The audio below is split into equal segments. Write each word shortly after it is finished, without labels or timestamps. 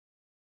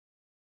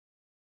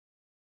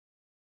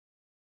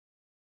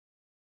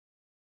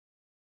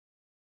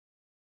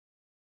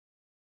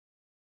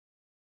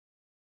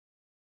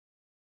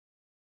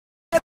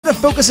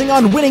Focusing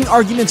on winning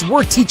arguments,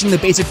 we're teaching the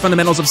basic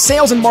fundamentals of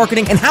sales and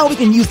marketing and how we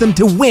can use them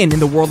to win in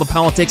the world of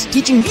politics,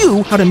 teaching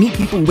you how to meet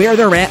people where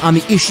they're at on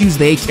the issues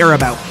they care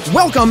about.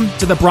 Welcome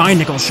to The Brian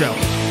Nichols Show.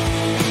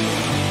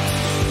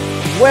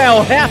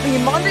 Well,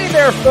 happy Monday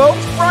there,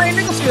 folks. Brian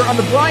Nichols here on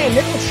The Brian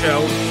Nichols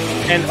Show.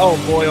 And oh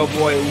boy,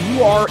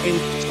 you are in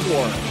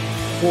store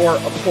for,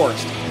 of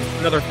course,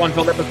 another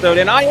fun-filled episode.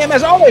 And I am,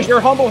 as always,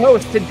 your humble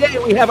host. Today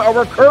we have a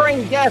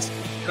recurring guest,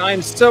 and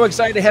I'm so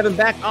excited to have him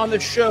back on the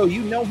show.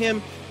 You know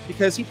him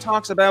because he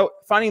talks about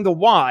finding the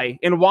why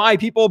and why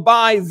people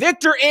buy.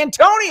 Victor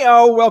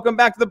Antonio, welcome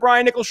back to The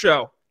Brian Nichols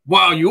Show.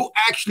 Wow, you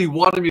actually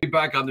wanted me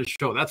back on the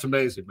show. That's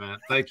amazing, man.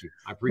 Thank you.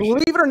 I appreciate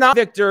it. Believe it or not,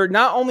 Victor,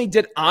 not only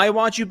did I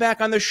want you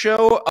back on the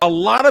show, a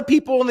lot of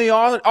people in the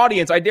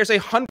audience, I dare say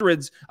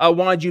hundreds,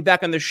 wanted you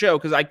back on the show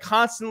because I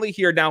constantly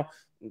hear now.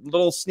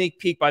 Little sneak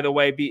peek, by the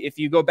way, if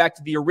you go back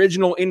to the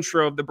original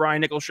intro of the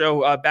Brian Nichols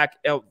Show back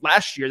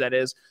last year, that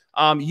is,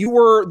 you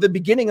were the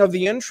beginning of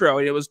the intro,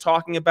 and it was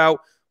talking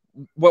about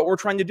what we're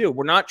trying to do.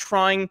 We're not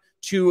trying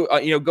to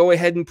go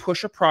ahead and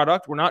push a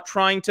product. We're not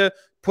trying to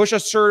push a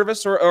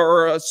service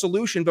or a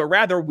solution, but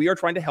rather we are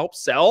trying to help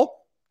sell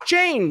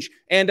change.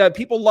 And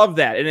people love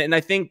that. And I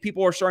think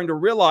people are starting to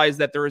realize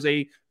that there is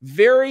a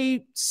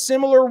very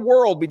similar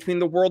world between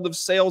the world of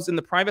sales in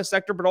the private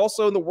sector, but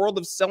also in the world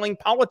of selling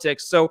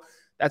politics. So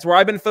that's where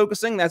I've been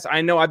focusing.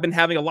 I know I've been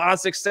having a lot of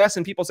success,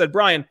 and people said,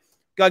 Brian,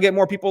 got to get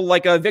more people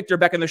like Victor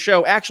back on the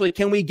show. Actually,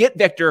 can we get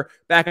Victor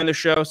back on the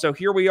show? So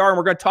here we are, and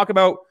we're going to talk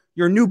about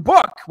your new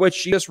book,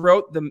 which you just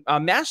wrote, the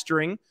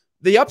Mastering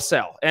the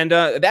Upsell. And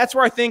that's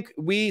where I think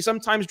we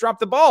sometimes drop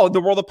the ball in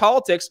the world of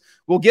politics.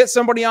 We'll get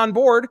somebody on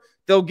board.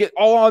 They'll get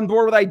all on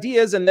board with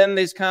ideas, and then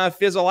they just kind of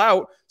fizzle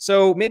out.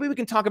 So maybe we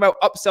can talk about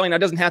upselling. Now, it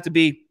doesn't have to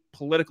be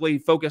politically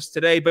focused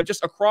today, but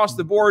just across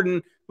the board.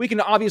 And we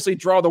can obviously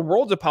draw the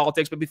worlds of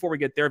politics. But before we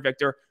get there,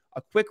 Victor,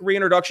 a quick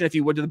reintroduction, if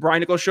you would, to the Brian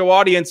Nichols Show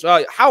audience.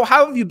 How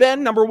have you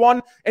been, number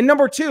one? And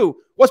number two,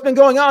 what's been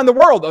going on in the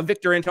world of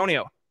Victor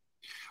Antonio?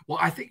 Well,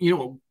 I think,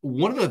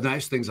 one of the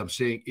nice things I'm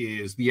seeing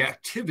is the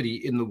activity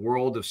in the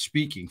world of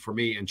speaking for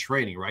me and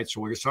training, right? So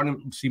we're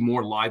starting to see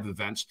more live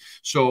events.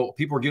 So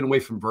people are getting away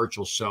from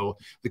virtual. So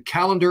the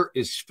calendar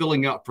is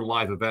filling up for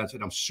live events,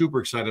 and I'm super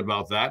excited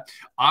about that.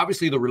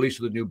 Obviously, the release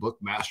of the new book,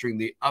 Mastering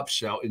the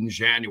Upsell, in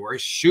January.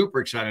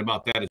 Super excited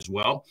about that as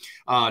well.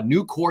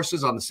 New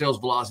courses on the Sales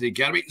Velocity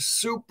Academy.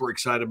 Super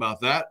excited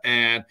about that.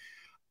 And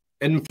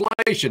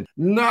inflation.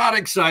 Not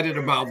excited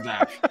about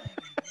that.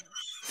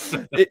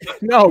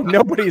 No,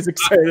 nobody's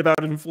excited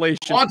about inflation.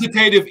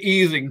 Quantitative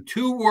easing,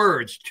 two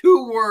words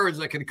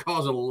that can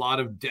cause a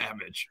lot of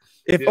damage.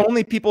 If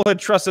only people had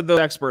trusted those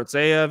experts,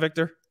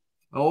 Victor?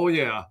 Oh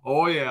yeah.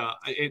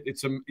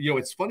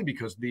 It's funny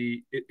because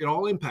it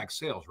all impacts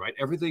sales, right?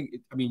 Everything.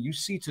 I mean, you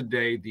see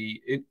today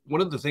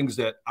one of the things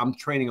that I'm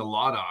training a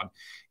lot on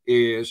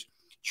is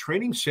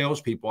training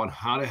salespeople on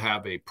how to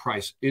have a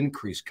price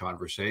increase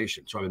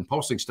conversation. So I've been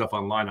posting stuff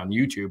online on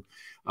YouTube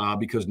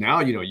because now,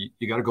 you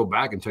got to go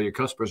back and tell your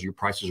customers your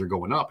prices are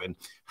going up. And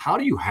how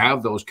do you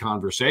have those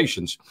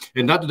conversations?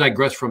 And not to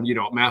digress from,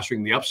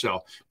 mastering the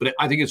upsell, but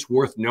I think it's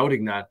worth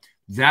noting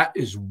that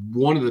is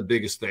one of the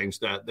biggest things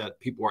that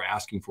people are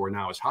asking for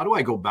now is how do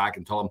I go back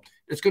and tell them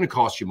it's going to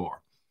cost you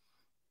more?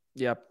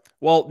 Yeah.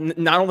 Well,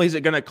 not only is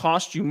it going to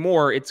cost you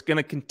more, it's going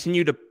to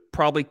continue to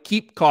probably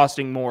keep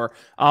costing more.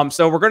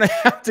 So we're going to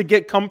have to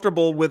get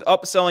comfortable with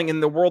upselling in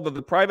the world of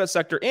the private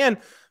sector. And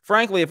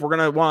frankly, if we're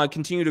going to want to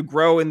continue to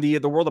grow in the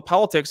world of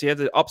politics, you have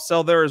to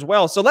upsell there as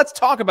well. So let's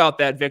talk about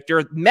that,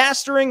 Victor.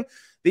 Mastering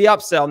the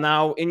upsell.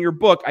 Now, in your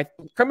book,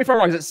 correct me if I'm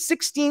wrong, is it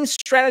 16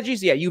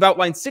 strategies? Yeah, you've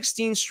outlined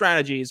 16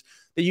 strategies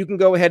that you can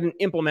go ahead and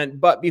implement.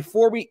 But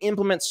before we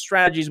implement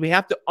strategies, we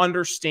have to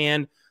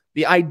understand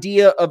the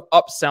idea of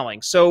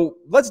upselling. So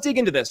let's dig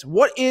into this.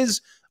 What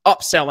is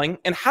upselling,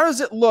 and how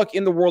does it look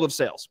in the world of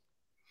sales?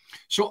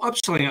 So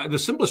upselling, the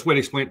simplest way to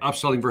explain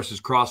upselling versus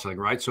cross-selling,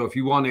 right? So if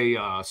you want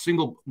a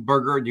single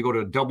burger and you go to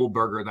a double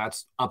burger,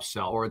 that's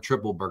upsell, or a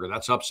triple burger,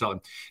 that's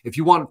upselling. If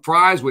you want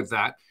fries with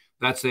that,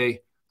 that's a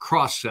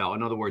cross-sell.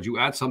 In other words, you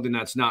add something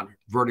that's not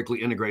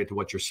vertically integrated to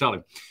what you're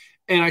selling.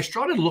 And I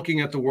started looking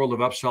at the world of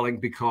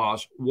upselling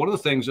because one of the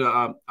things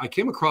I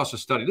came across a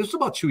study, this was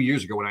about 2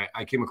 years ago when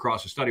I came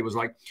across a study, was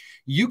like,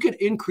 you could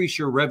increase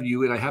your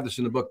revenue, and I have this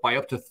in the book, by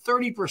up to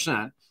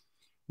 30%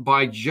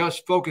 by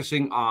just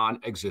focusing on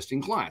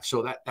existing clients.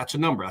 So that's a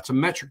number. That's a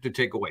metric to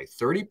take away.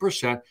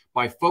 30%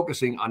 by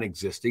focusing on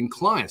existing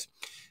clients.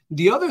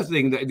 The other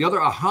thing, the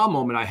other aha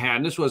moment I had,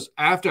 and this was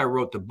after I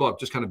wrote the book,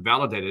 just kind of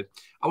validated,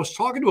 I was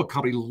talking to a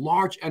company,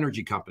 large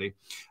energy company.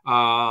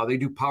 They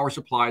do power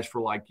supplies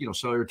for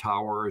cellular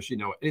towers,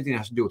 anything that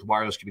has to do with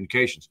wireless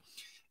communications.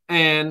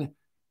 And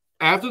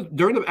after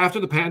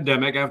the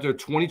pandemic, after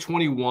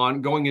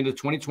 2021, going into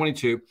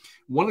 2022,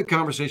 one of the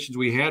conversations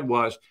we had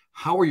was,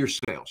 how are your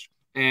sales?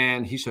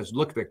 And he says,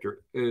 look,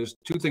 Victor,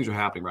 two things are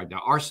happening right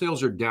now. Our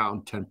sales are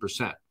down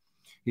 10%.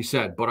 He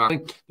said, but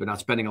they're not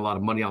spending a lot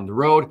of money on the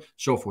road,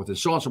 so forth and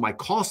so on. So my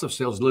cost of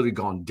sales has literally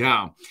gone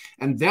down.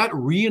 And that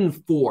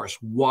reinforced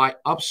why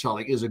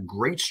upselling is a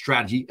great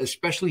strategy,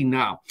 especially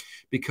now,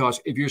 because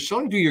if you're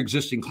selling to your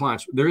existing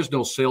clients, there is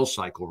no sales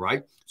cycle,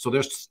 right? So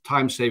there's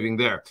time saving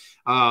there.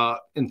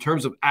 In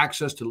terms of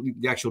access to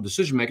the actual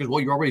decision makers, well,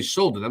 you already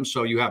sold to them,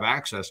 so you have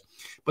access.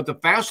 But the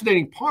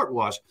fascinating part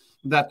was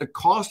that the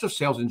cost of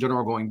sales in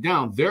general are going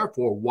down.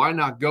 Therefore, why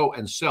not go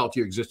and sell to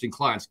your existing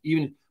clients,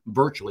 even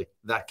virtually?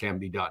 That can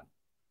be done.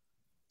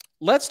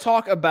 Let's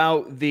talk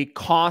about the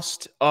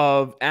cost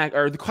of,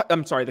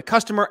 the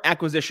customer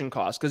acquisition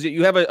cost, because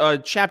you have a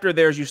chapter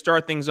there as you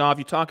start things off.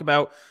 You talk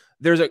about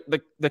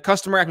the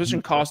customer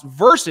acquisition cost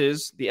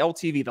versus the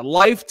LTV, the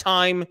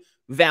lifetime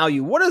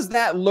value. What does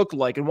that look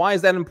like, and why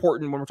is that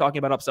important when we're talking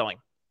about upselling?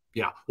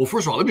 Yeah. Well,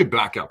 first of all, let me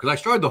back up, because I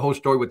started the whole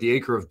story with the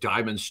Acre of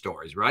Diamonds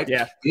stories, right?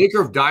 Yeah. The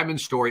Acre of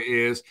Diamonds story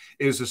is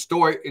a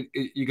story.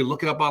 You can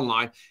look it up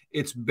online.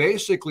 It's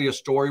basically a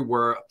story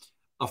where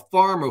a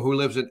farmer who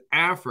lives in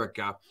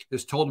Africa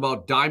is told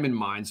about diamond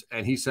mines,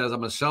 and he says, "I'm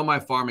going to sell my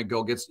farm and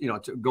go to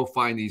go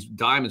find these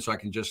diamonds so I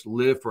can just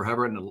live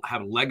forever and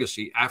have a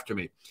legacy after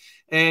me."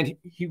 And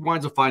he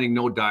winds up finding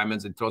no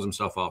diamonds and throws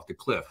himself off the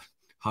cliff.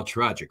 How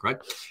tragic, right?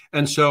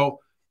 And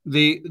so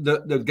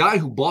the guy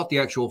who bought the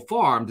actual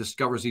farm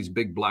discovers these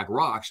big black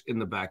rocks in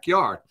the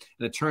backyard,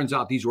 and it turns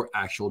out these were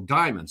actual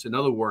diamonds. In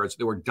other words,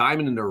 they were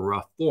diamond in their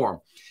rough form.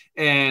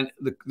 And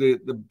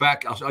the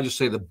back, I'll just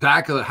say the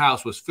back of the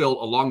house was filled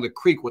along the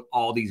creek with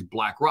all these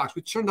black rocks,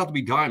 which turned out to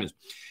be diamonds.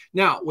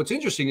 Now, what's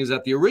interesting is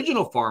that the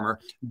original farmer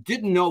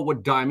didn't know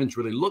what diamonds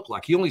really looked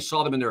like. He only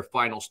saw them in their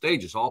final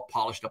stages, all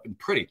polished up and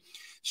pretty.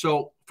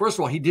 So first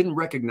of all, he didn't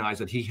recognize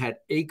that he had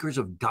acres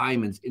of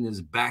diamonds in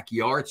his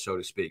backyard, so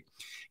to speak.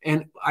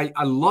 And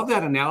I love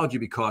that analogy,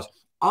 because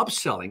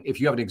upselling, if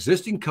you have an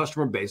existing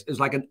customer base, is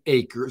like an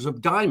acres of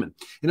diamond.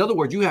 In other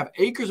words, you have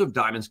acres of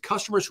diamonds,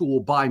 customers who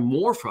will buy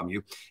more from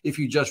you if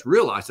you just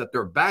realize that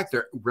they're back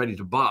there ready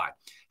to buy.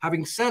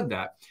 Having said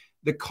that,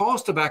 the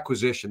cost of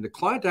acquisition, the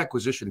client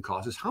acquisition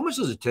cost, is how much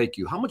does it take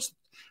you? How much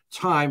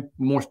time,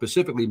 more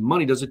specifically,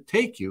 money does it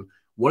take you?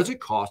 What does it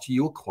cost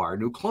you to acquire a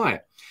new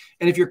client?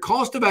 And if your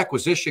cost of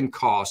acquisition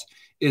cost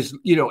is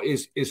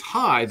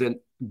high, then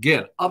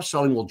again,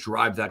 upselling will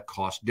drive that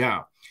cost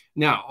down.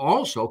 Now,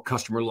 also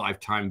customer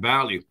lifetime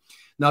value.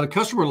 Now, the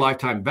customer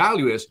lifetime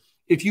value is,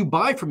 if you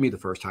buy from me the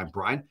first time,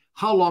 Brian,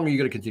 how long are you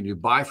going to continue to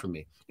buy from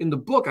me? In the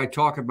book, I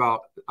talk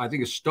about, I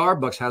think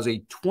Starbucks has a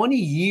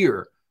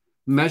 20-year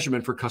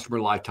measurement for customer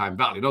lifetime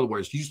value. In other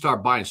words, you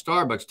start buying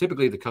Starbucks,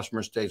 typically the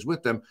customer stays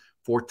with them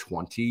for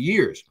 20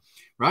 years,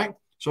 right?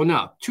 So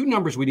now, two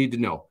numbers we need to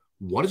know.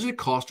 What does it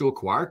cost to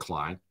acquire a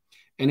client?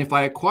 And if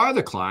I acquire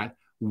the client,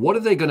 what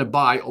are they going to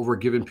buy over a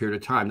given period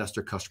of time? That's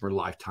their customer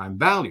lifetime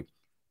value.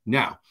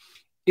 Now,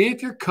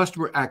 if your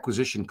customer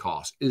acquisition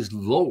cost is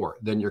lower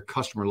than your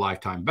customer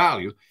lifetime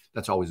value,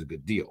 that's always a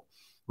good deal,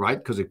 right?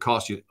 Because it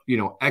costs you,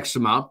 X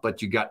amount,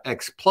 but you got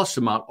X plus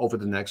amount over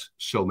the next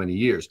so many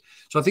years.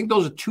 So I think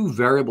those are two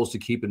variables to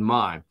keep in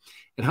mind.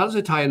 And how does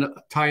it tie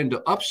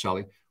into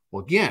upselling?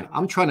 Well, again,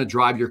 I'm trying to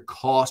drive your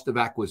cost of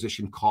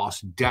acquisition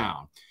costs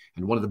down.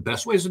 And one of the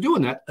best ways of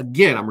doing that,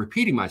 again, I'm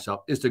repeating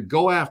myself, is to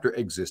go after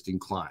existing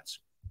clients.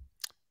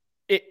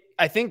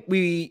 I think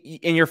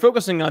and you're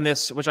focusing on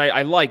this, which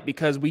I like,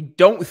 because we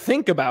don't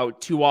think about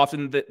too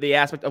often the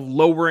aspect of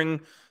lowering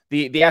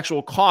the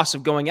actual cost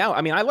of going out.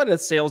 I mean, I led a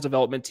sales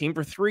development team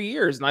for 3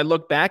 years, and I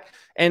look back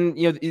and,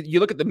 you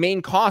look at the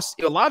main costs,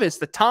 a lot of it's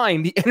the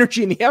time, the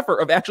energy, and the effort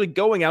of actually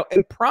going out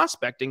and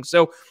prospecting.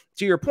 So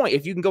to your point,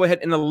 if you can go ahead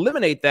and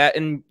eliminate that,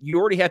 and you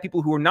already have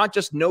people who are not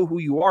just know who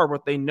you are,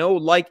 but they know,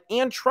 like,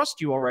 and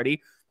trust you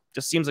already,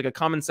 just seems like a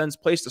common sense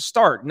place to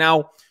start.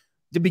 Now,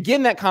 to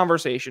begin that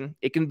conversation,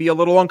 it can be a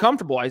little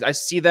uncomfortable. I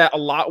see that a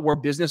lot where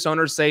business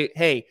owners say,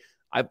 hey,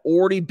 I've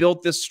already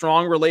built this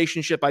strong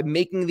relationship. I'm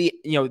making the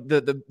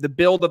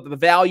build of the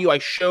value. I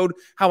showed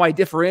how I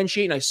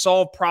differentiate and I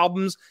solve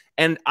problems,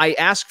 and I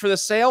asked for the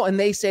sale and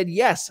they said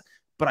yes,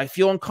 but I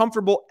feel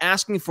uncomfortable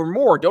asking for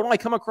more. Don't I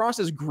come across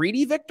as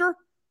greedy, Victor?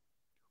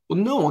 Well,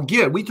 no,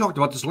 again, we talked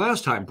about this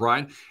last time,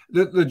 Brian.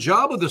 The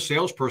job of the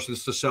salesperson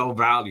is to sell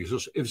value.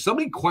 So if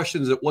somebody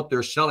questions that what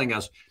they're selling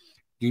as,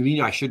 do you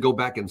mean I should go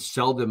back and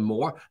sell them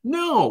more?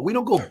 No, we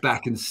don't go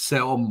back and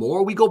sell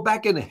more. We go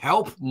back and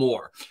help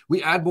more.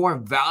 We add more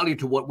value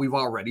to what we've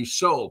already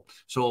sold.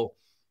 So,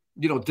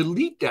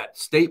 delete that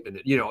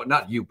statement.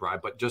 Not you,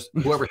 Brian, but just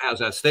whoever has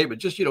that statement,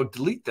 just,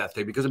 delete that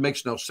thing, because it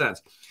makes no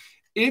sense.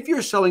 If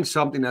you're selling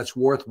something that's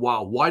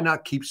worthwhile, why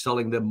not keep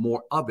selling them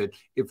more of it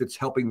if it's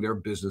helping their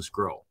business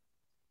grow?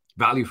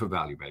 Value for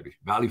value, baby.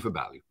 Value for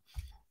value.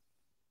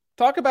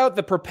 Talk about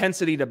the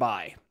propensity to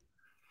buy.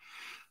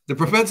 The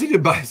propensity to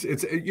buy,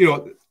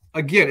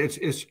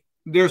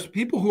 there's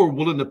people who are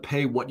willing to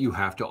pay what you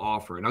have to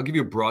offer. And I'll give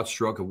you a broad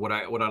stroke of what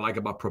I like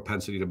about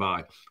propensity to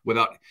buy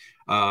without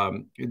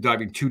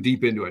diving too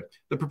deep into it.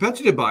 The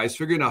propensity to buy is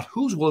figuring out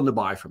who's willing to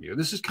buy from you.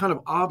 This is kind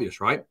of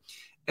obvious, right?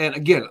 And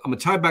again, I'm going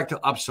to tie back to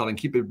upselling,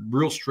 keep it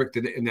real strict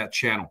in that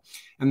channel.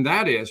 And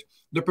that is,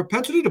 The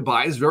propensity to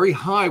buy is very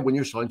high when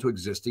you're selling to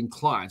existing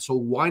clients. So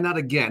why not,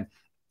 again,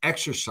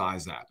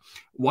 exercise that?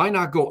 Why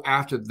not go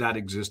after that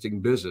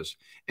existing business?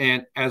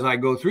 And as I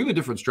go through the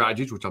different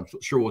strategies, which I'm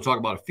sure we'll talk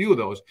about a few of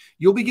those,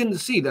 you'll begin to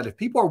see that if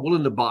people are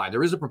willing to buy,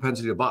 there is a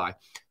propensity to buy,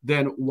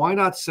 then why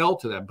not sell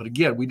to them? But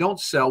again, we don't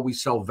sell, we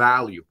sell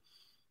value.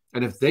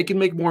 And if they can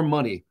make more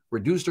money,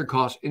 reduce their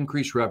costs,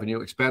 increase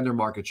revenue, expand their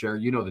market share,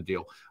 you know the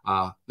deal,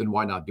 then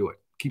why not do it?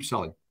 Keep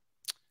selling.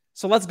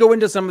 So let's go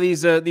into some of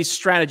these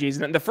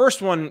strategies. And the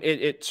first one,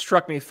 it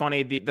struck me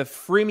funny, the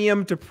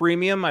freemium to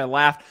premium. I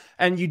laughed.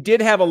 And you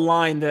did have a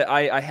line that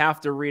I have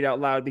to read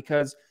out loud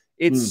because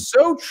it's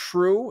so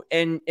true.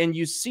 And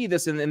you see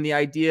this in the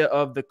idea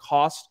of the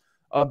cost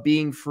of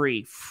being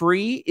free.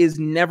 Free is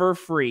never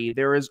free.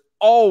 There is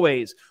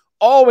always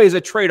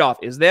a trade-off.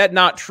 Is that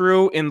not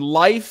true in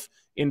life,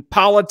 in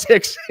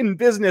politics, in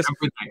business?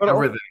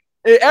 Everything.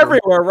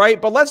 Everywhere, right?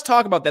 But let's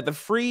talk about that. The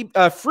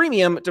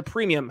freemium to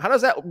premium. How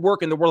does that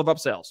work in the world of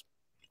upsells?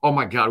 Oh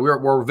my God,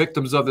 we're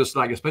victims of this,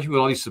 like especially with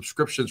all these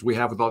subscriptions we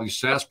have with all these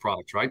SaaS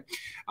products, right?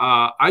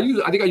 I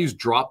think I use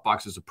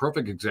Dropbox as a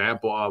perfect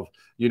example of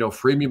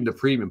freemium to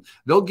premium.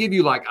 They'll give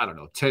you like, I don't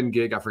know, 10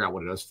 gig, I forgot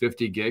what it is,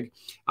 50 gig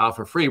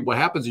for free. What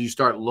happens is you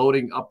start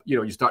loading up,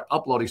 you start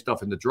uploading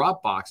stuff into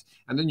Dropbox,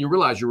 and then you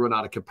realize you run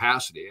out of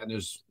capacity. And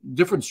there's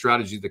different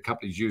strategies that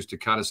companies use to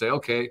kind of say,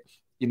 okay,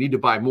 you need to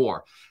buy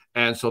more.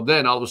 And so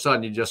then all of a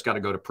sudden you just got to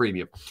go to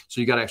premium. So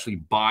you got to actually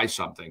buy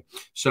something.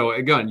 So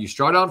again, you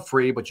start out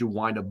free, but you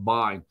wind up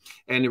buying.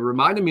 And it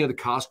reminded me of the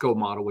Costco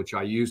model, which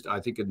I used, I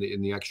think, in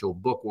the actual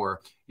book, where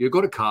you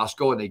go to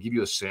Costco and they give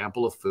you a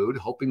sample of food,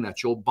 hoping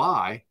that you'll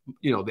buy,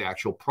 the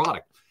actual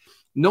product.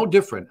 No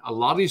different. A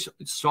lot of these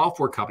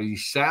software companies,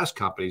 these SaaS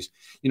companies,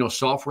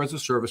 software as a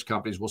service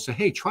companies will say,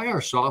 hey, try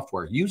our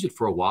software, use it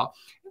for a while.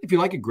 If you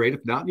like it, great.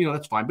 If not,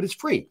 that's fine, but it's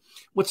free.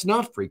 What's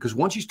not free? Because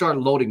once you start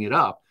loading it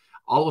up,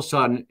 all of a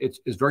sudden, it's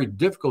very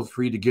difficult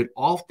for you to get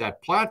off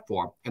that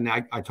platform. And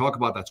I talk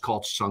about that's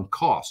called sunk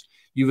cost.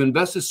 You've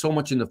invested so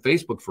much into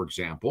Facebook, for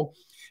example,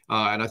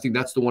 and I think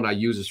that's the one I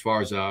use as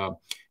far as,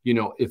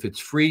 if it's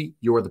free,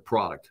 you're the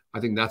product. I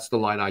think that's the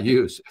line I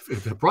use.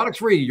 If the product's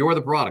free, you're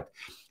the product.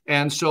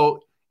 And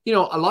so, a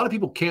lot of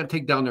people can't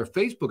take down their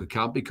Facebook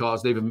account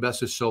because they've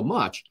invested so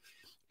much.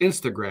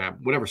 Instagram,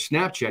 whatever,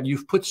 Snapchat,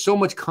 you've put so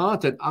much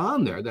content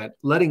on there that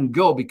letting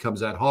go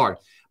becomes that hard.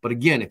 But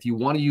again, if you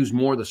want to use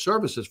more of the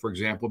services, for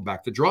example,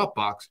 back to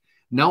Dropbox,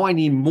 now I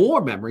need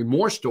more memory,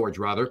 more storage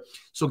rather.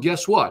 So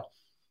guess what?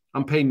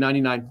 I'm paying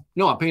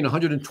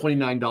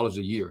 $129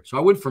 a year. So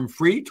I went from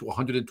free to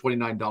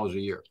 $129 a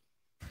year.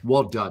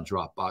 Well done,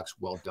 Dropbox.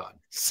 Well done.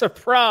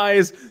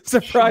 Surprise.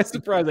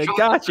 I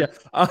gotcha.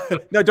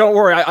 No, don't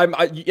worry.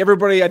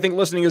 Everybody, I think,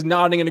 listening is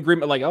nodding in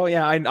agreement. Like, oh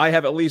yeah, I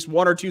have at least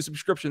one or two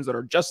subscriptions that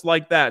are just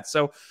like that.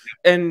 So,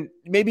 and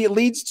maybe it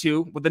leads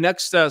to with the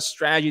next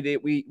strategy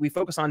that we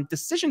focus on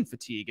decision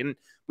fatigue, and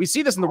we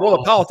see this in the world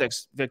of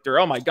politics, Victor.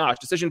 Oh my gosh,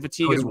 decision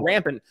fatigue is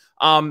rampant.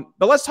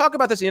 But let's talk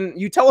about this. And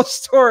you tell a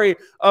story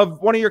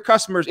of one of your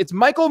customers. It's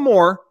Michael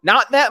Moore,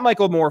 not that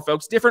Michael Moore,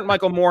 folks. Different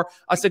Michael Moore,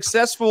 a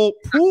successful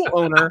pool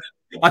owner.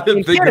 I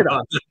didn't think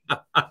about it.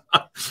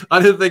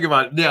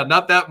 Yeah,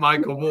 not that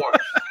Michael Moore.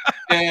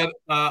 And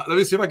let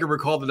me see if I can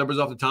recall the numbers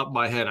off the top of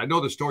my head. I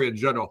know the story in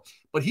general,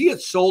 but he had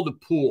sold a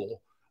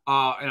pool,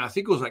 and I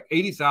think it was like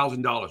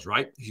 $80,000,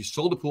 right? He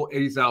sold the pool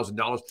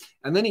 $80,000,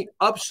 and then he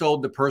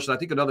upsold the person, I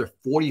think, another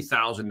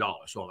 $40,000,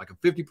 so like a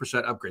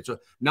 50% upgrade. So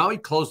now he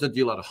closed the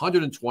deal at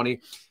 120.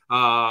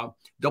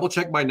 Double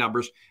check my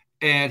numbers.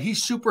 And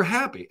he's super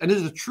happy. And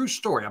this is a true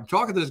story. I'm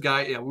talking to this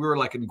guy. We were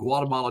like in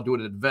Guatemala doing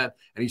an event,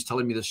 and he's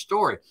telling me this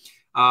story.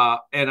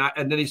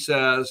 And then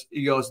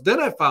he goes, then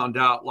I found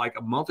out like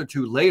a month or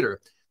two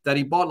later that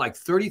he bought like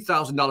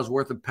 $30,000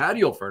 worth of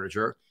patio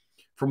furniture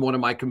from one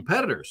of my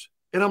competitors.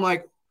 And I'm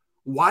like,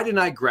 why didn't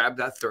I grab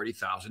that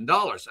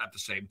 $30,000 at the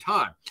same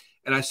time?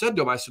 And I said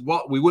to him,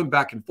 well, we went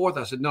back and forth.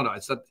 I said, no,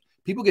 it's that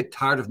people get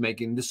tired of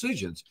making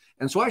decisions.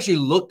 And so I actually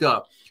looked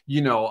up,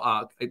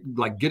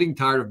 like getting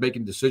tired of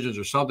making decisions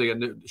or something.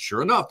 And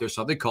sure enough, there's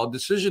something called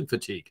decision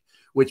fatigue,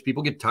 which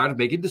people get tired of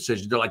making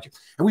decisions. They're like,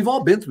 and we've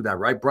all been through that,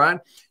 right, Brian?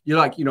 You're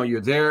like,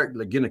 you're there,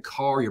 like getting a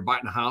car, you're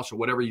buying a house or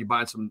whatever, you're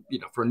buying some,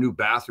 for a new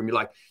bathroom. You're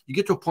like, you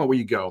get to a point where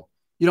you go,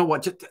 you know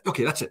what?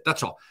 Okay, that's it.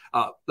 That's all.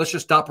 Let's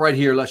just stop right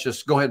here. Let's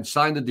just go ahead and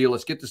sign the deal.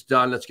 Let's get this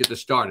done. Let's get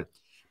this started.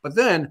 But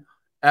then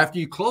after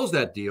you close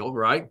that deal,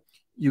 right,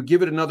 you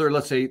give it another,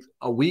 let's say,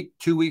 a week,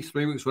 2 weeks,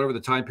 3 weeks, whatever the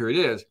time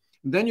period is,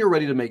 then you're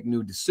ready to make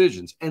new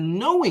decisions. And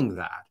knowing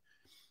that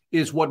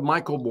is what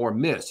Michael Moore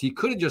missed. He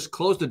could have just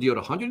closed the deal at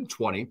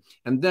 120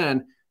 and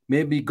then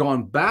maybe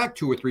gone back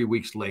 2 or 3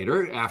 weeks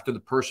later after the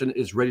person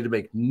is ready to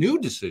make new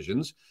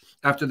decisions,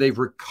 after they've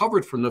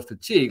recovered from the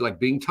fatigue, like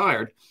being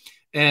tired,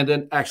 and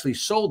then actually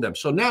sold them.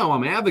 So now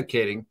I'm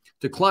advocating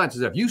to clients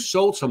is if you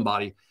sold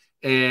somebody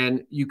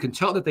and you can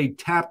tell that they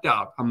tapped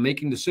out on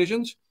making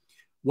decisions,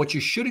 what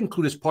you should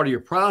include as part of your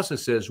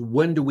process is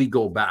when do we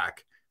go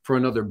back for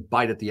another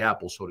bite at the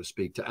apple, so to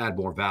speak, to add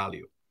more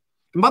value.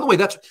 And by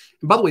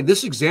the way,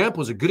 this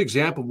example is a good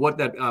example of what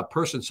that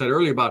person said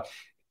earlier about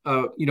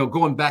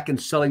going back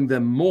and selling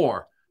them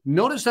more.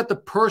 Notice that the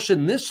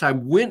person this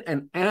time went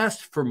and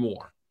asked for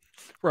more.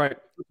 Right.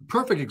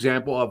 Perfect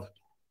example of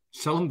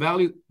selling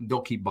value,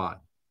 they'll keep buying.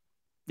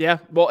 Yeah.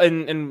 Well,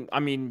 and I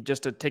mean,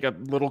 just to take a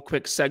little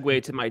quick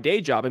segue to my day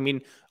job, I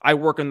mean, I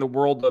work in the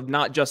world of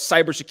not just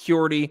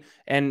cybersecurity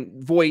and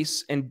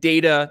voice and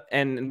data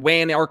and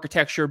WAN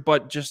architecture,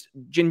 but just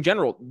in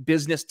general,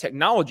 business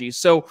technology.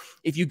 So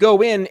if you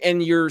go in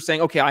and you're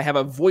saying, okay, I have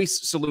a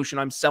voice solution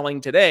I'm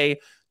selling today,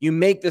 you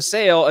make the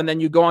sale and then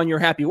you go on your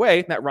happy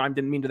way. That rhyme,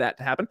 didn't mean that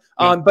to happen.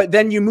 Yeah. But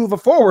then you move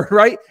forward,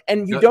 right?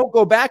 And you don't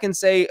go back and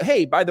say,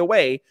 hey, by the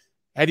way,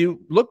 have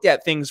you looked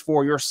at things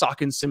for your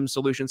SOC and SIM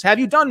solutions? Have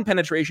you done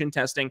penetration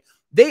testing?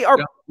 They are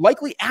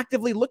likely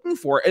actively looking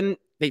for it, and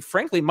they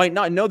frankly might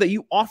not know that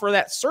you offer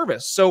that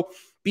service. So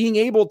being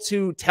able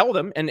to tell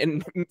them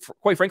and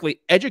quite frankly,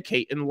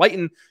 educate,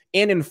 enlighten,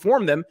 and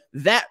inform them,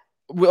 that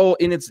will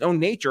in its own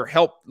nature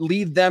help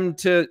lead them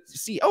to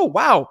see, oh,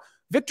 wow,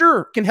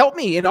 Victor can help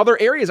me in other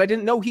areas. I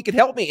didn't know he could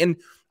help me. And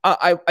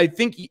I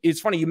think it's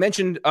funny. You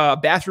mentioned a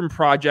bathroom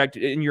project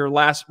in your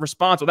last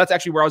response. Well, that's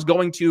actually where I was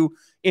going to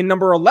in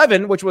number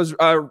 11, which was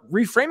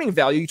reframing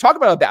value. You talk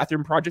about a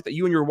bathroom project that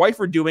you and your wife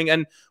were doing.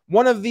 And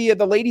one of the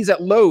ladies at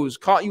Lowe's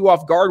caught you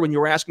off guard when you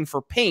were asking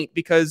for paint,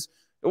 because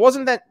it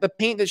wasn't that the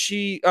paint that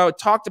she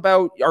talked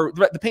about, or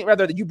the paint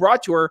rather that you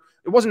brought to her,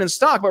 it wasn't in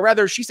stock, but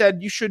rather she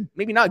said you should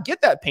maybe not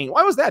get that paint.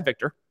 Why was that,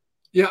 Victor?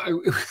 Yeah.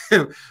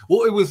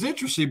 Well, it was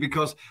interesting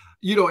because,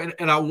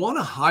 and I want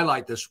to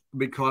highlight this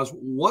because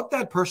what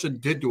that person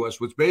did to us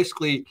was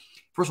basically,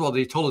 first of all,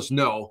 they told us,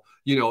 no,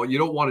 you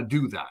don't want to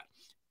do that.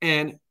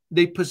 And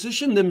they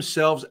positioned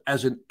themselves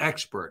as an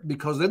expert,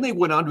 because then they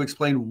went on to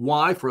explain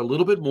why, for a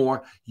little bit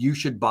more, you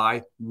should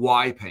buy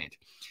Y paint.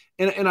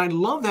 And I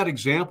love that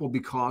example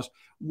because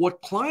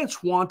what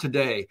clients want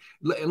today,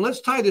 and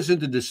let's tie this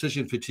into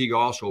decision fatigue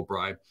also,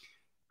 Brian.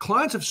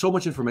 Clients have so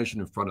much information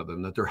in front of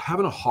them that they're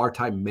having a hard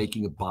time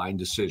making a buying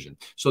decision.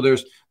 So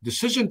there's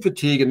decision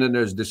fatigue, and then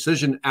there's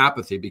decision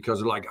apathy, because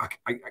they're like,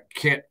 I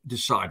can't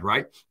decide,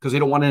 right? Because they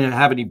don't want to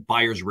have any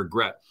buyer's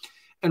regret.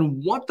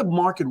 And what the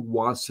market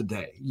wants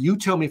today, you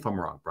tell me if I'm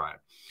wrong, Brian,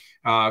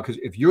 because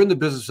if you're in the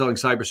business of selling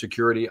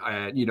cybersecurity,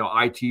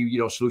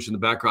 IT, solution in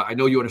the background, I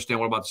know you understand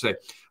what I'm about to say.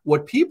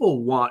 What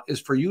people want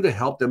is for you to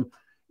help them,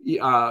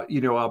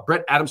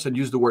 Brett Adamson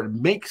used the word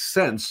make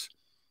sense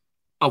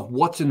of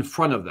what's in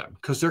front of them,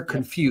 because they're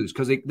confused,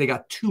 because they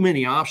got too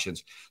many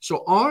options.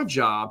 So our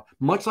job,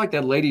 much like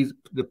that lady,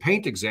 the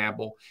paint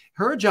example,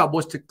 her job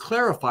was to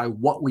clarify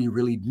what we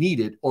really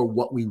needed or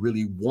what we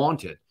really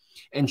wanted.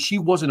 And she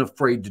wasn't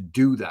afraid to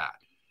do that.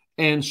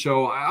 And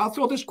so I'll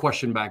throw this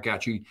question back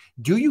at you.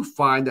 Do you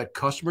find that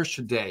customers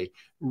today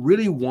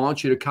really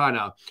want you to kind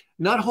of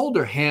not hold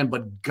their hand,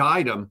 but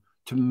guide them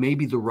to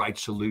maybe the right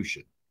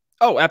solution?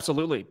 Oh,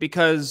 absolutely.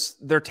 Because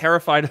they're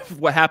terrified of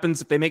what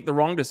happens if they make the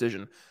wrong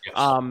decision.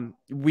 Yes.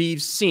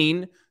 We've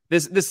seen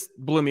this. This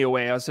blew me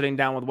away. I was sitting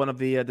down with one of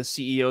the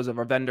CEOs of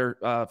our vendor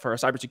for a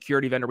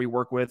cybersecurity vendor we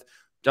work with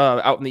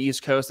out in the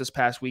East Coast this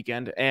past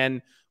weekend.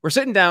 And we're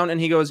sitting down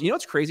and he goes,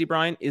 what's crazy,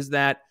 Brian, is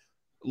that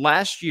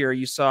last year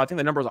you saw, I think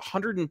the number was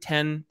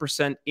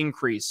 110%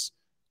 increase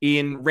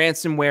in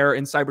ransomware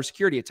and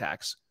cybersecurity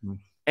attacks. Mm-hmm.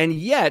 And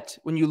yet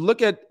when you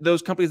look at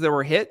those companies that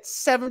were hit,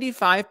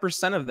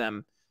 75% of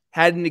them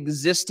had an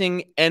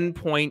existing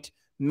endpoint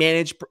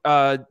managed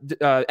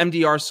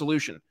MDR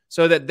solution,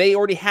 so that they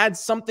already had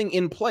something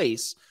in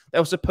place that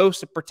was supposed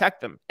to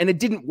protect them, and it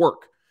didn't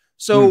work.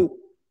 So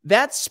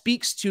that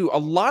speaks to a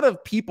lot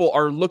of people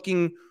are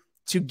looking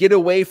to get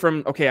away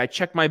from, okay, I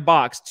check my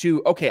box,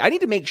 to, okay, I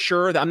need to make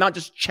sure that I'm not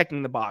just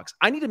checking the box.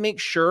 I need to make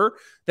sure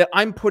that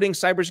I'm putting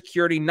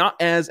cybersecurity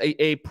not as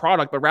a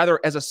product, but rather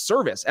as a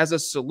service, as a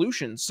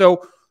solution.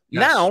 So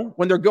now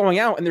when they're going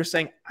out and they're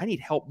saying, I need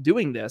help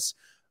doing this,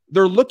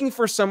 they're looking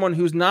for someone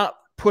who's not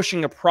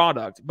pushing a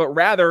product, but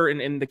rather,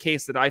 in the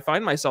case that I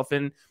find myself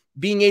in,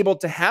 being able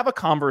to have a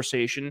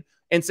conversation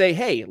and say,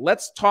 hey,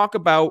 let's talk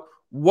about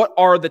what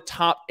are the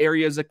top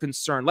areas of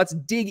concern. Let's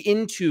dig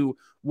into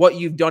what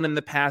you've done in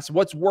the past,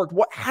 what's worked,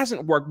 what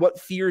hasn't worked, what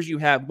fears you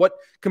have, what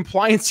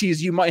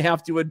compliances you might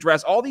have to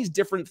address, all these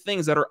different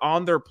things that are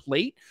on their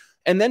plate,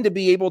 and then to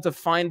be able to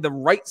find the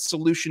right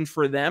solution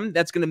for them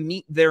that's going to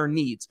meet their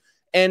needs.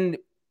 And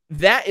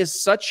that is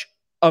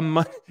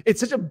it's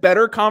such a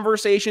better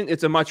conversation.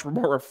 It's a much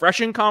more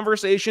refreshing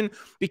conversation,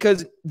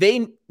 because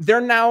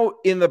they're now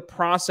in the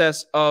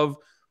process of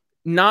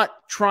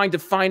not trying to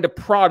find a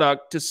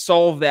product to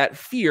solve that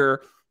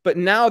fear, but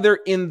now they're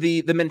in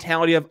the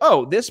mentality of,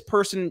 oh, this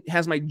person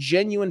has my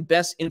genuine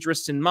best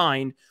interests in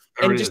mind.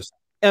 And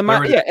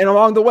and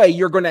along the way,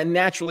 you're going to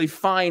naturally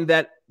find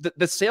that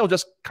the sale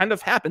just kind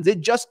of happens. It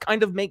just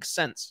kind of makes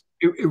sense.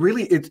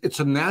 It's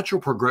a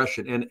natural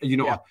progression.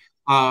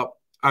 And,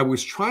 I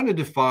was trying to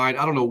define,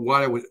 I don't know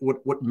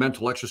what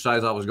mental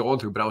exercise I was going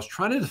through, but I was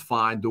trying to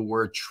define the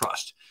word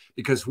trust,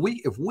 because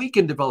if we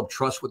can develop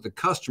trust with the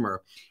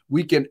customer,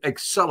 we can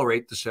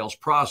accelerate the sales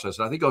process.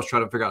 And I think I was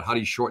trying to figure out how do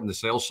you shorten the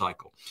sales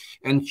cycle.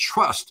 And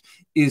trust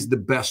is the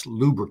best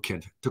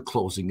lubricant to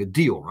closing a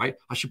deal, right?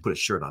 I should put a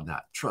shirt on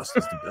that. Trust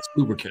is the best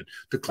lubricant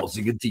to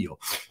closing a deal.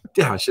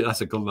 Yeah,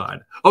 that's a good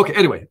line. Okay,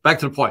 anyway, back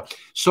to the point.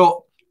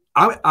 So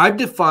I've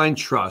defined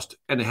trust,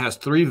 and it has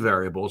 3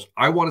 variables.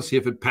 I want to see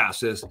if it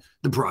passes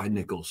the Brian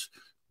Nichols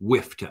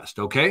whiff test,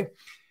 okay?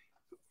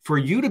 For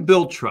you to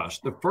build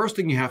trust, the first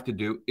thing you have to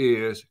do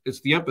is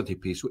it's the empathy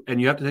piece, and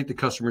you have to take the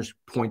customer's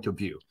point of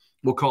view.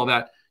 We'll call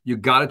that, you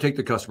got to take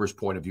the customer's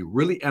point of view,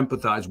 really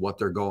empathize what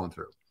they're going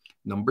through.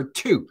 Number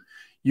 2,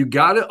 you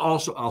got to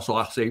also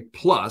I'll say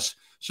plus,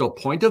 so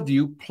point of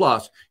view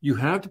plus, you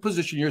have to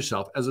position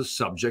yourself as a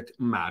subject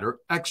matter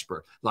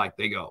expert. Like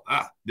they go,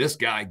 this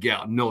guy,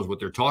 gal knows what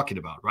they're talking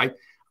about, right?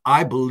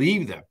 I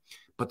believe them.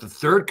 But the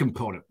third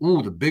component,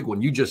 the big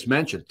one you just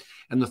mentioned.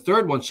 And the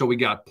third one, so we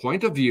got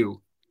point of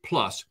view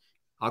plus,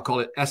 I'll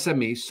call it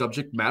SME,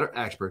 subject matter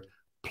expert,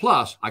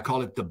 plus I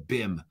call it the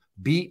BIM,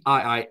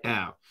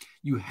 BIIM.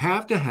 You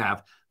have to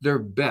have their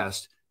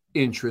best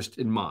interest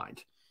in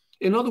mind.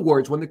 In other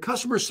words, when the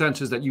customer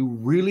senses that you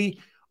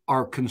really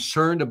are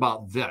concerned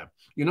about them,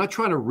 you're not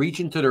trying to reach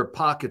into their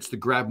pockets to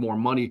grab more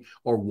money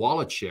or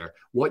wallet share.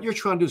 What you're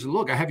trying to do is,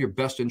 look, I have your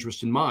best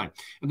interest in mind.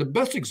 And the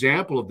best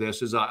example of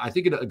this is, I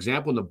think an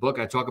example in the book,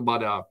 I talk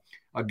about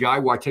a guy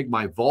who I take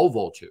my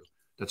Volvo to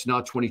that's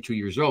now 22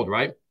 years old,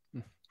 right?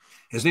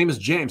 His name is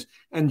James.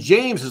 And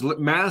James has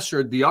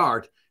mastered the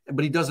art,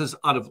 but he does this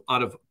out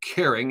of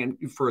caring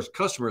and for his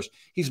customers.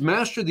 He's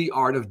mastered the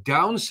art of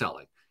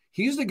downselling.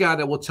 He's the guy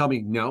that will tell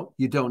me, no,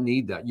 you don't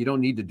need that. You don't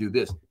need to do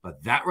this.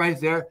 But that right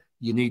there,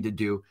 you need to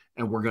do,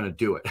 and we're going to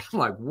do it. I'm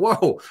like,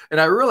 whoa.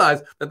 And I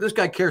realized that this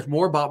guy cares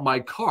more about my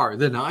car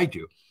than I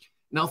do.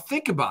 Now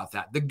think about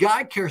that. The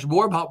guy cares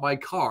more about my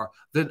car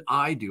than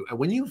I do. And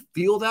when you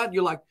feel that,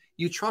 you're like,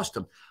 you trust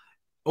him.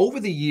 Over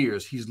the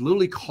years, he's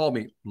literally called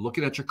me,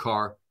 looking at your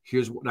car.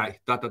 Here's what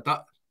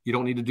you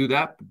don't need to do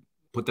that.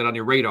 Put that on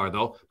your radar,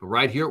 though. But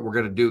right here, we're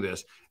going to do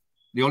this.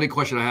 The only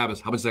question I have is,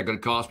 how much is that going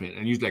to cost me?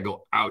 And usually I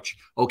go, ouch.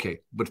 Okay,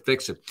 but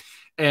fix it.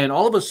 And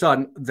all of a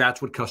sudden,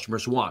 that's what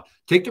customers want.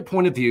 Take their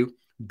point of view,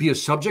 be a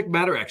subject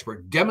matter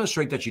expert,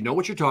 demonstrate that you know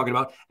what you're talking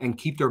about, and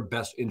keep their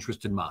best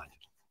interest in mind.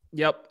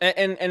 Yep.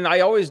 And I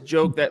always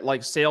joke that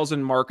like sales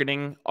and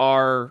marketing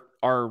are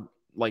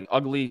like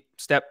ugly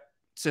step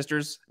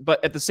sisters,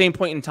 but at the same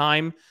point in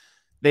time,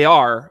 they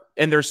are,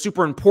 and they're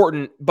super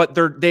important, but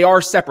they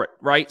are separate,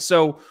 right?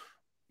 So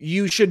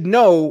you should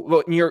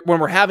know when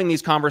we're having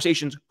these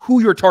conversations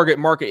who your target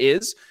market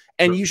is,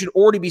 and you should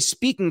already be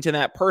speaking to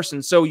that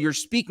person. So you're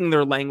speaking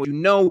their language. You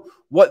know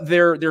what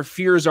their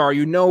fears are.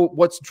 You know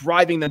what's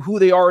driving them, who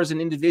they are as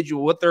an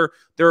individual, what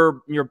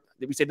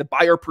we say the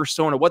buyer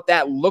persona, what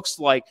that looks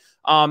like.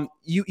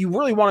 You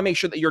really want to make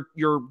sure that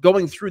you're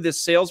going through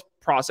this sales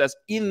process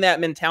in that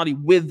mentality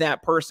with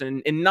that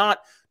person, and not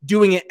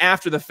doing it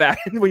after the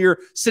fact when you're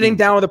sitting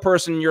down with a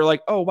person and you're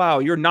like, oh, wow,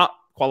 you're not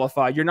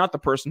qualified. You're not the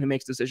person who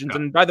makes decisions.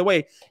 Yeah. And by the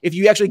way, if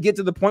you actually get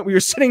to the point where you're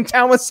sitting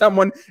down with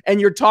someone and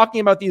you're talking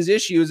about these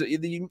issues,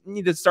 you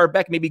need to start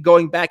back, maybe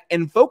going back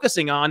and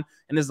focusing on,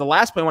 and this is the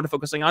last point I want to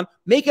focusing on,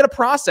 make it a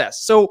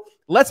process. So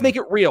let's make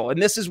it real. And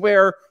this is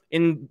where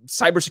in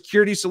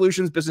cybersecurity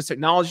solutions, business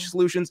technology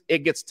solutions, it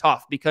gets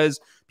tough because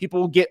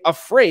people get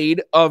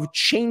afraid of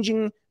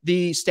changing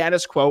the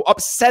status quo,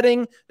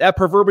 upsetting that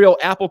proverbial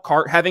apple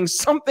cart, having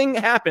something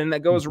happen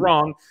that goes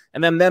wrong,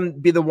 and then them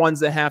be the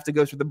ones that have to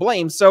go through the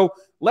blame. So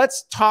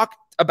let's talk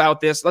about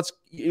this. Let's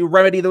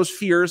remedy those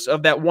fears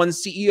of that one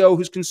CEO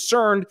who's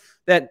concerned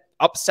that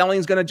upselling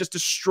is going to just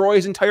destroy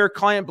his entire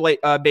client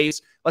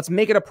base. Let's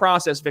make it a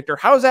process, Victor.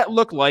 How does that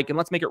look like? And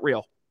let's make it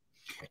real.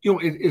 You know,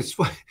 it's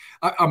funny.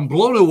 I'm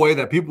blown away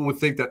that people would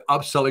think that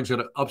upselling is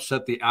going to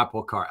upset the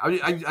apple cart.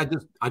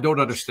 I don't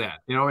understand.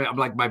 You know, I'm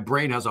like, my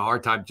brain has a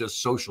hard time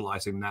just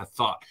socializing that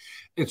thought.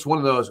 It's one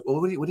of those,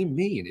 well, what do you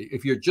mean?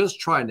 If you're just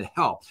trying to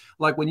help,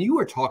 like when you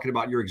were talking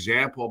about your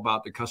example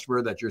about the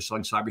customer that you're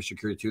selling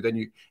cybersecurity to, then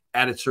you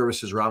added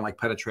services around like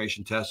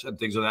penetration tests and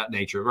things of that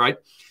nature, right?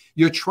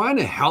 You're trying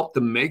to help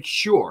them make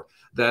sure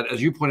that,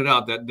 as you pointed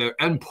out, that their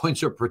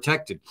endpoints are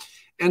protected.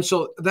 And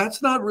so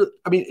that's not really,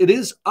 I mean, it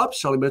is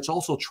upselling, but it's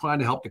also trying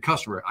to help the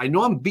customer. I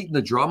know I'm beating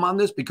the drum on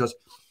this because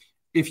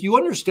if you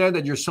understand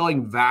that you're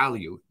selling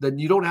value, then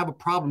you don't have a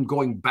problem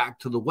going back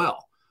to the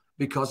well.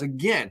 Because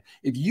again,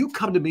 if you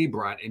come to me,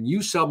 Brian, and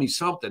you sell me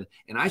something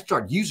and I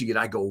start using it,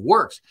 I go,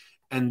 works.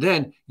 And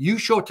then you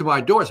show it to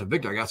my door. I said,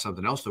 Victor, I got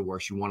something else that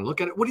works. You want to look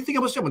at it? What do you think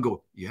I'm going to say? I'm going to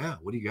go, yeah,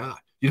 what do you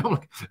got? You know,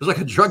 it's like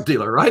a drug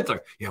dealer, right? It's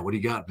like, yeah, what do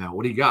you got now?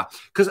 What do you got?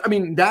 Because, I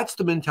mean, that's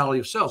the mentality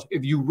of sales.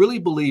 If you really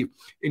believe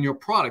in your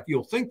product,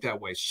 you'll think that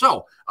way.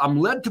 So I'm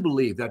led to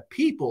believe that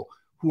people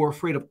who are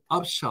afraid of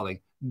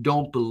upselling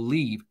don't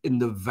believe in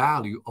the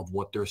value of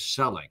what they're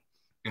selling.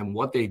 And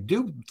what they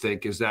do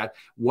think is that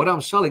what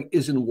I'm selling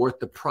isn't worth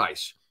the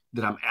price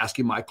that I'm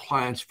asking my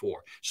clients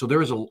for. So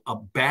there is a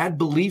bad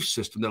belief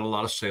system that a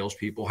lot of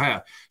salespeople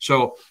have.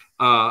 So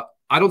I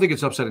don't think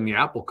it's upsetting the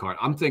apple cart.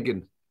 I'm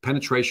thinking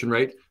penetration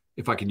rate,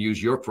 if I can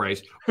use your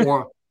phrase,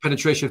 or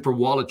penetration for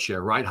wallet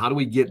share, right? How do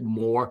we get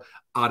more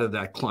out of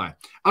that client?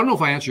 I don't know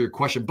if I answered your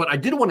question, but I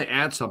did want to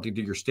add something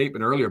to your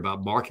statement earlier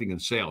about marketing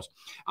and sales.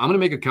 I'm going to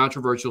make a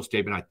controversial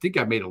statement. I think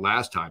I made it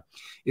last time,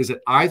 is that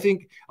I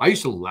think I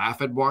used to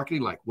laugh at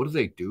marketing. Like, what do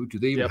they do? Do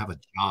they even have a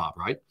job,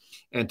 right?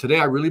 And today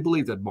I really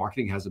believe that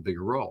marketing has a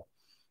bigger role.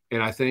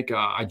 And I think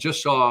I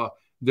just saw,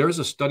 there's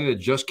a study that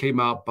just came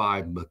out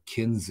by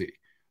McKinsey.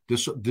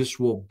 This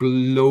will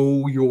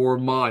blow your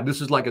mind.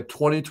 This is like a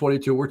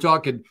 2022. We're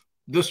talking,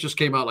 this just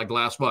came out like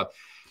last month.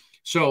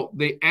 So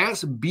they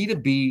asked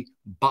B2B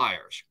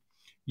buyers,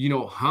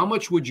 how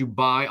much would you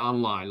buy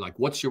online? Like,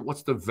 what's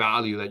the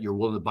value that you're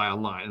willing to buy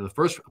online? And the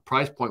first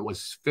price point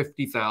was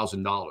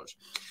 $50,000,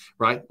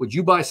 right? Would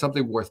you buy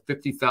something worth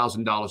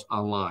 $50,000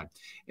 online?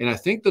 And I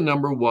think the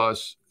number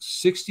was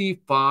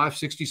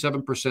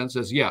 67%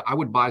 says, yeah, I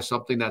would buy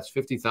something that's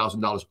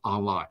 $50,000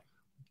 online.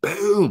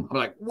 Boom. I'm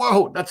like,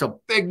 whoa, that's a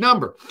big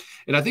number.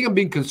 And I think I'm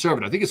being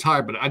conservative. I think it's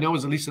higher, but I know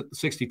it's at least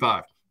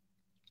 65.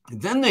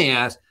 And then they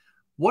asked,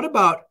 what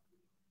about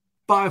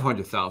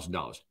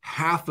 $500,000,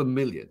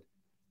 $500,000?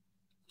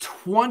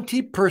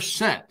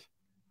 20%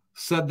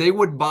 said they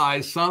would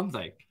buy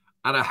something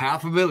at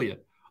 $500,000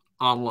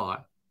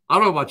 online. I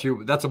don't know about you,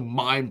 but that's a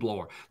mind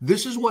blower.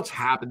 This is what's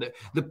happened.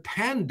 The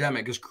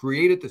pandemic has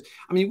created this.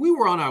 I mean, we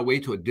were on our way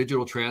to a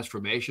digital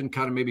transformation,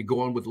 kind of maybe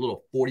going with a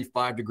little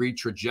 45-degree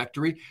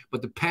trajectory,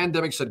 but the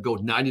pandemic said go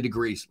 90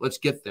 degrees. Let's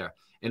get there.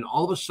 And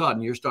all of a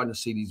sudden, you're starting to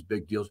see these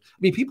big deals. I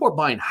mean, people are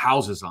buying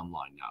houses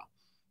online now.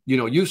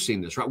 You've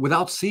seen this, right?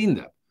 Without seeing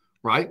them,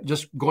 right?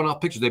 Just going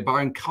off pictures. They're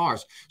buying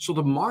cars. So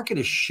the market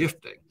is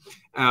shifting.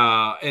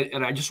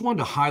 And I just wanted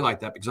to highlight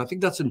that because I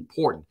think that's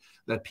important,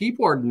 that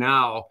people are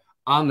now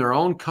on their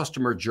own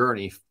customer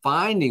journey,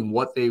 finding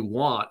what they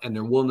want, and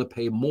they're willing to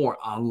pay more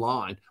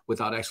online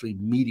without actually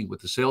meeting with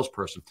the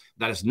salesperson.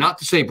 That is not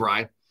to say,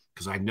 Brian,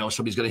 because I know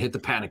somebody's going to hit the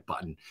panic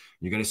button.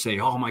 You're going to say,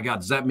 oh my God,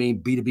 does that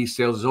mean B2B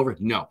sales is over?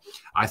 No.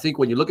 I think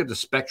when you look at the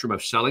spectrum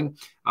of selling,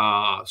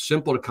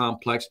 simple to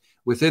complex,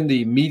 within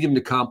the medium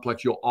to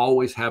complex, you'll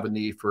always have a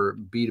need for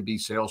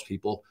B2B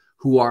salespeople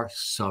who are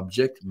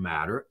subject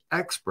matter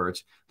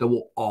experts that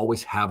will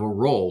always have a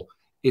role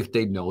if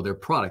they know their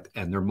product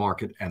and their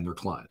market and their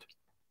client.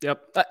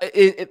 Yep.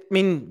 I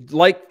mean,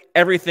 like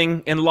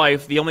everything in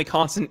life, the only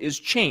constant is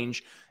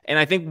change. And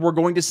I think we're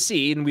going to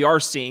see, and we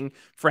are seeing,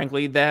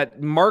 frankly, that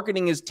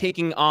marketing is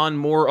taking on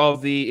more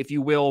of the, if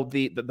you will,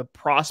 the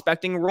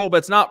prospecting role, but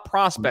it's not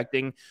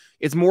prospecting.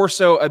 It's more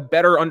so a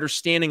better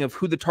understanding of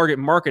who the target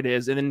market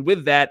is. And then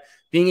with that,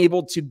 being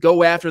able to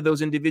go after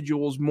those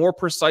individuals more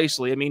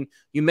precisely. I mean,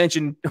 you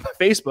mentioned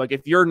Facebook.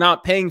 If you're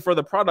not paying for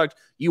the product,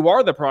 you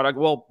are the product.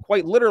 Well,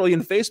 quite literally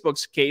in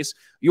Facebook's case,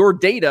 your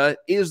data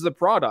is the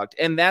product.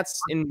 And that's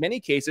in many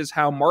cases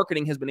how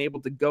marketing has been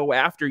able to go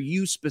after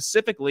you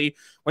specifically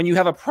when you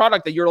have a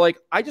product that you're like,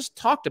 I just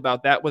talked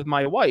about that with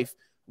my wife.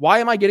 Why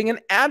am I getting an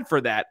ad for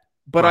that?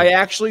 But right. I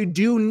actually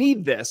do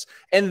need this.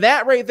 And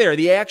that right there,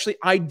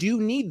 I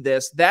do need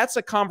this. That's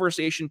a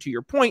conversation, to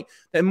your point,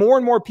 that more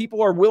and more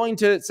people are willing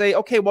to say,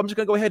 okay, well, I'm just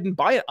going to go ahead and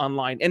buy it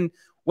online. And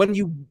when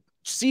you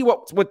see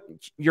what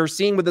you're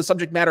seeing with the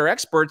subject matter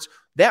experts,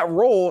 that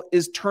role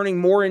is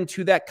turning more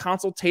into that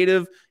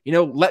consultative,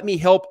 let me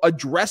help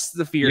address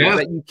the fear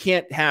that you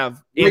can't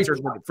have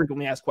answers with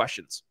frequently asked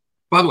questions.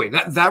 By the way,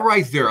 that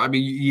right there, I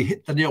mean, you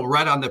hit the nail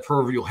right on the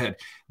proverbial head.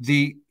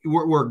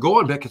 We're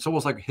going back. It's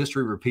almost like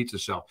history repeats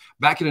itself.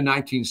 Back in the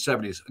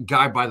 1970s, a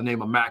guy by the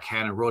name of Mac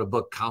Hannon wrote a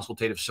book,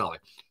 Consultative Selling.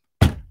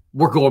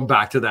 We're going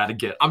back to that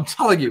again. I'm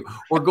telling you,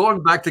 we're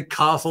going back to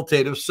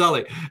consultative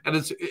selling. And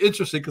it's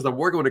interesting because I'm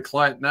working with a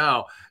client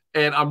now,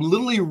 and I'm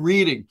literally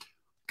reading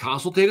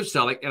consultative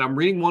selling, and I'm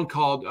reading one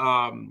called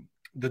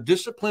The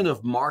Discipline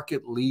of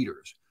Market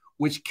Leaders,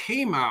 which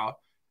came out,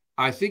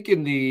 I think,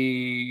 in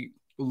the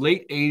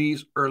late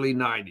 80s, early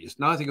 90s.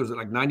 Now I think it was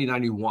like 90,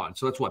 91.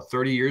 So that's what,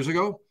 30 years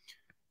ago?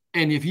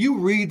 And if you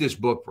read this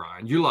book,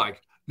 Brian, you're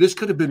like, this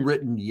could have been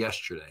written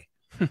yesterday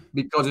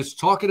because it's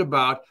talking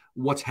about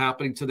what's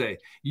happening today.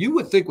 You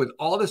would think with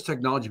all this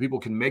technology, people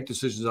can make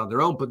decisions on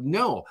their own, but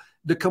no,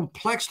 the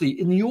complexity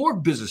in your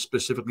business,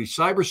 specifically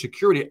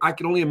cybersecurity, I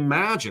can only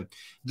imagine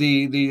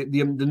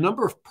the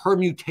number of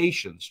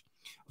permutations,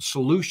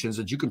 solutions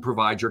that you can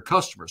provide your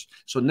customers.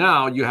 So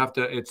now you have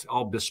to, it's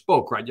all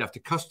bespoke, right? You have to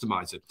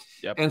customize it.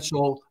 Yep. And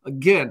so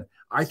again,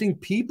 I think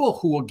people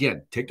who,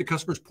 again, take the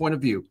customer's point of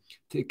view,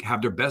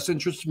 have their best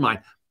interests in mind,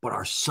 but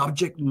are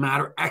subject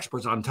matter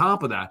experts on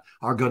top of that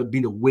are going to be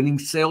the winning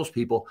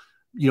salespeople,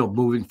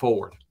 moving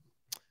forward.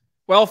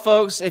 Well,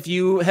 folks, if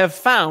you have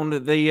found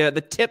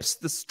the tips,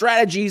 the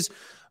strategies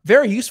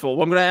very useful,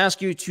 well, I'm going to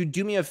ask you to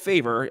do me a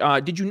favor.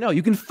 Did you know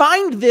you can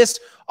find this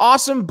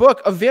awesome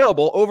book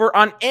available over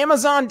on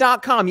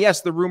Amazon.com?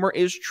 Yes, the rumor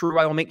is true.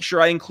 I will make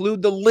sure I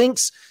include the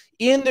links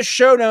in the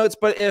show notes.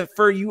 But if,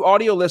 for you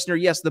audio listener,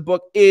 yes, the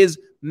book is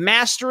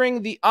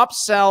Mastering the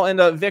Upsell.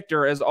 And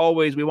Victor, as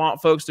always, we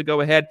want folks to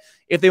go ahead,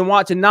 if they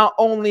want to not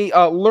only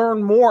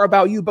learn more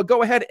about you, but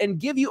go ahead and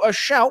give you a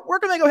shout, where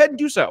can they go ahead and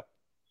do so?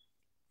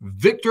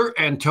 Victor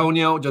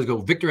Antonio. Just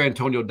go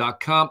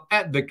victorantonio.com,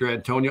 at Victor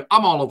Antonio.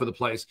 I'm all over the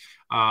place.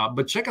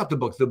 But check out the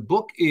book. The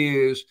book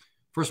is,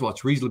 first of all,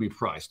 it's reasonably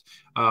priced.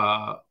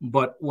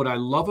 But what I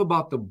love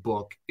about the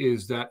book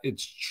is that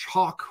it's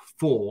chock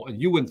full,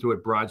 and you went through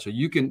it, Brad, so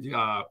you can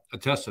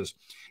attest this.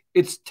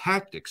 It's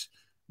tactics,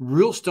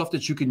 real stuff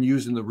that you can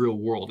use in the real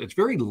world. It's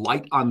very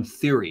light on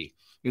theory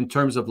in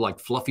terms of like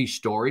fluffy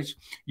stories,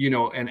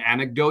 and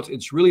anecdotes.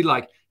 It's really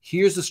like,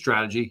 here's the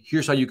strategy,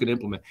 here's how you can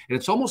implement. And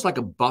it's almost like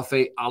a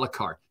buffet a la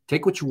carte.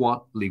 Take what you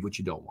want, leave what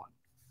you don't want.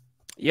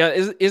 Yeah,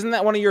 isn't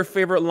that one of your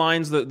favorite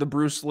lines, the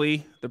Bruce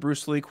Lee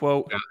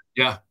quote?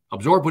 Yeah.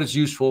 Absorb what is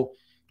useful,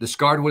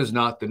 discard what is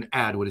not, then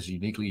add what is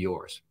uniquely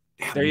yours.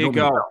 Damn, there you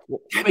go.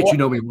 Well. Damn it, you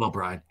know me well,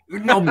 Brian. You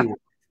know me well.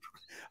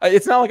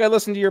 It's not like I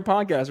listen to your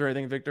podcast or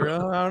anything, Victor. I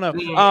don't know.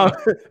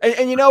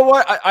 And you know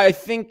what? I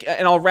think,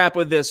 and I'll wrap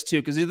with this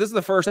too, because this is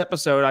the first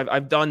episode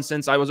I've done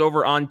since I was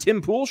over on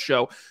Tim Pool's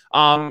show.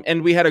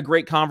 And we had a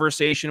great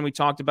conversation. We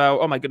talked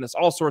about, oh my goodness,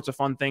 all sorts of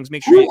fun things.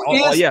 Make sure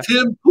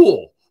Tim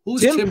Pool?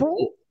 Who's Tim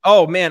Pool?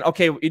 Oh man.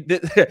 Okay.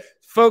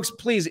 Folks,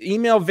 please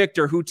email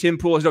Victor who Tim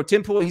Pool is. No,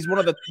 Tim Pool, he's one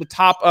of the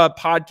top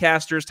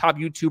podcasters, top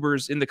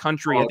YouTubers in the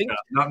country. I think.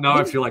 Now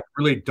I feel like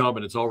really dumb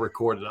and it's all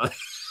recorded.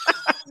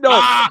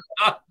 No,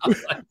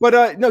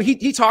 but no,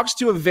 he talks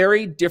to a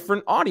very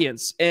different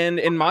audience. And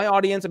in my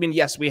audience, I mean,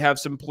 yes, we have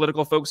some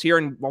political folks here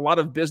and a lot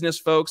of business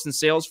folks and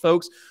sales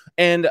folks.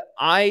 And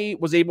I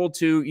was able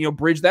to,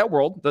 bridge that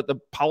world, the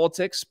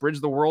politics, bridge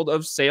the world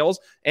of sales,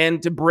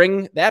 and to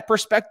bring that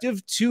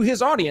perspective to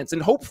his audience.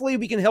 And hopefully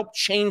we can help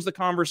change the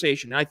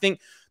conversation. And I think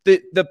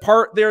the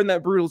part there in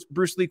that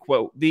Bruce Lee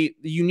quote, the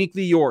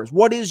uniquely yours.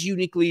 What is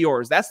uniquely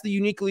yours? That's the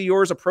uniquely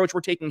yours approach we're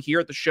taking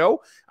here at the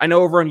show. I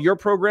know over on your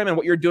program and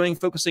what you're doing,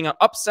 focusing on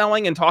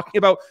upselling and talking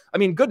about, I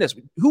mean, goodness,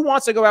 who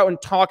wants to go out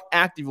and talk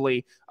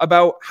actively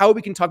about how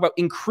we can talk about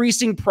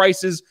increasing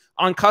prices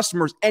on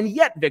customers? And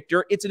yet,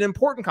 Victor, it's an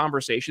important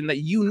conversation that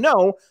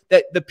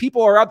that the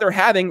people are out there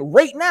having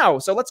right now.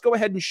 So let's go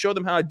ahead and show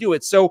them how to do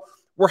it. So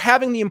we're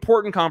having the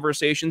important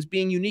conversations,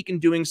 being unique in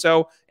doing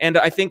so. And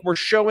I think we're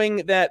showing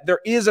that there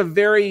is a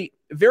very,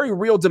 very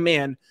real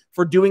demand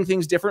for doing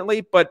things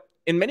differently. But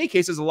in many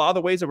cases, a lot of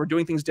the ways that we're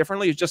doing things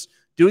differently is just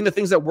doing the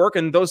things that work.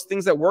 And those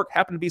things that work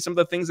happen to be some of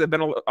the things that have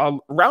been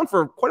around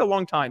for quite a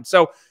long time.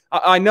 So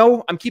I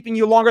know I'm keeping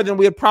you longer than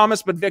we had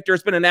promised, but Victor,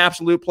 it's been an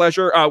absolute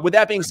pleasure. With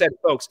that being said,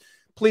 folks,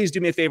 please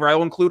do me a favor. I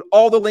will include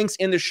all the links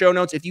in the show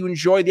notes. If you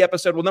enjoyed the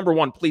episode, well, number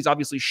one, please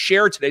obviously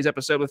share today's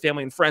episode with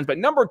family and friends. But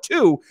number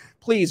two,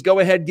 please go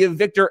ahead, give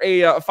Victor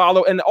a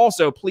follow. And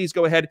also, please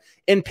go ahead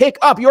and pick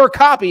up your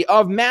copy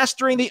of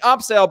Mastering the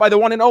Upsell by the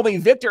one and only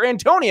Victor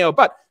Antonio.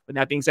 But with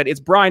that being said, it's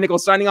Brian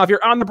Nichols signing off here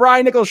on The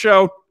Brian Nichols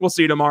Show. We'll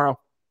see you tomorrow.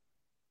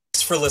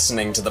 Thanks for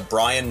listening to The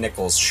Brian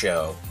Nichols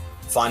Show.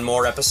 Find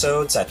more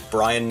episodes at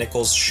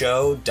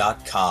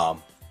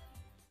briannicholsshow.com.